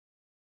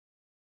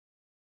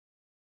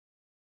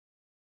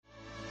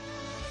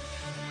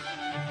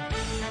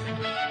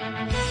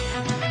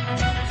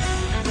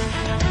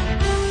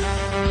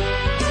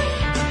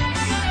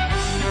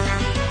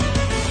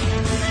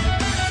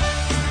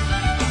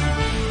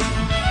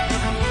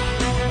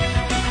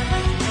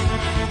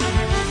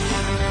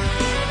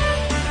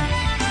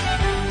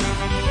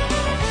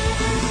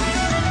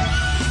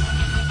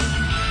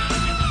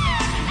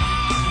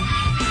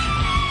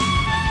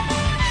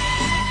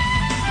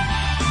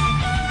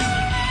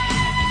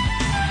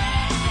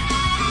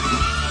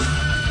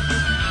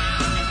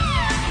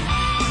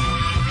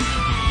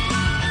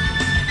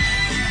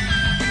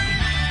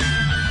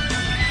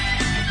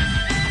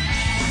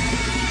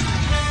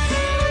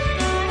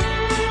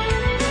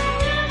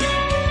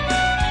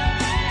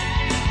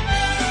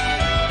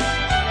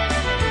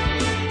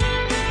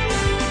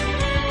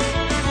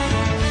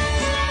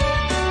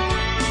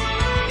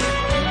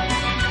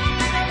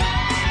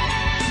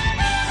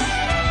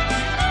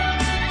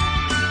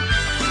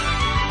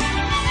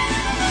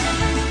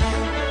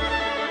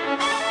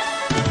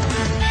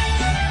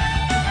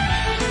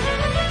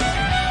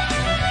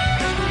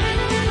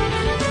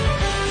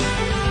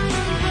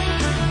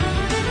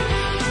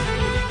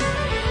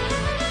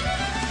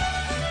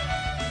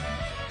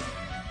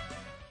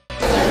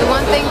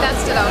thing that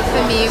stood out for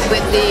me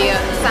with the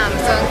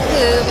Samsung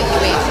Curve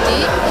UHD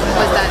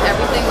was that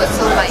everything was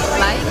so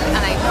lifelike,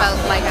 and I felt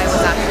like I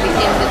was actually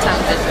in the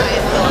tablet. I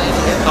enjoyed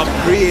it.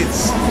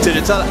 Upgrades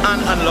digital and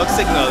analog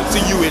signal to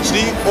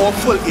UHD or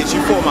full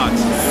HD format.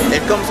 It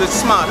comes with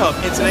Smart Hub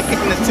internet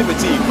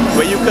connectivity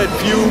where you could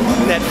view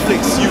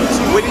Netflix.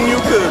 With the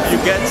new Curve,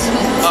 you get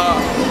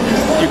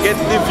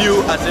the view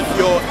as if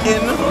you're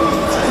in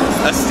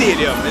a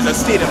stadium. It's a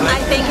stadium.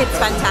 I think it's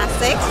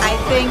fantastic. I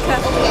think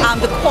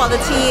the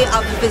quality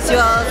of the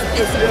visuals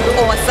is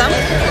awesome,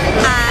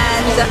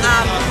 and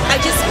I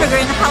just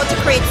figuring how to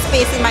create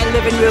space in my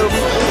living room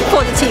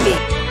for the TV.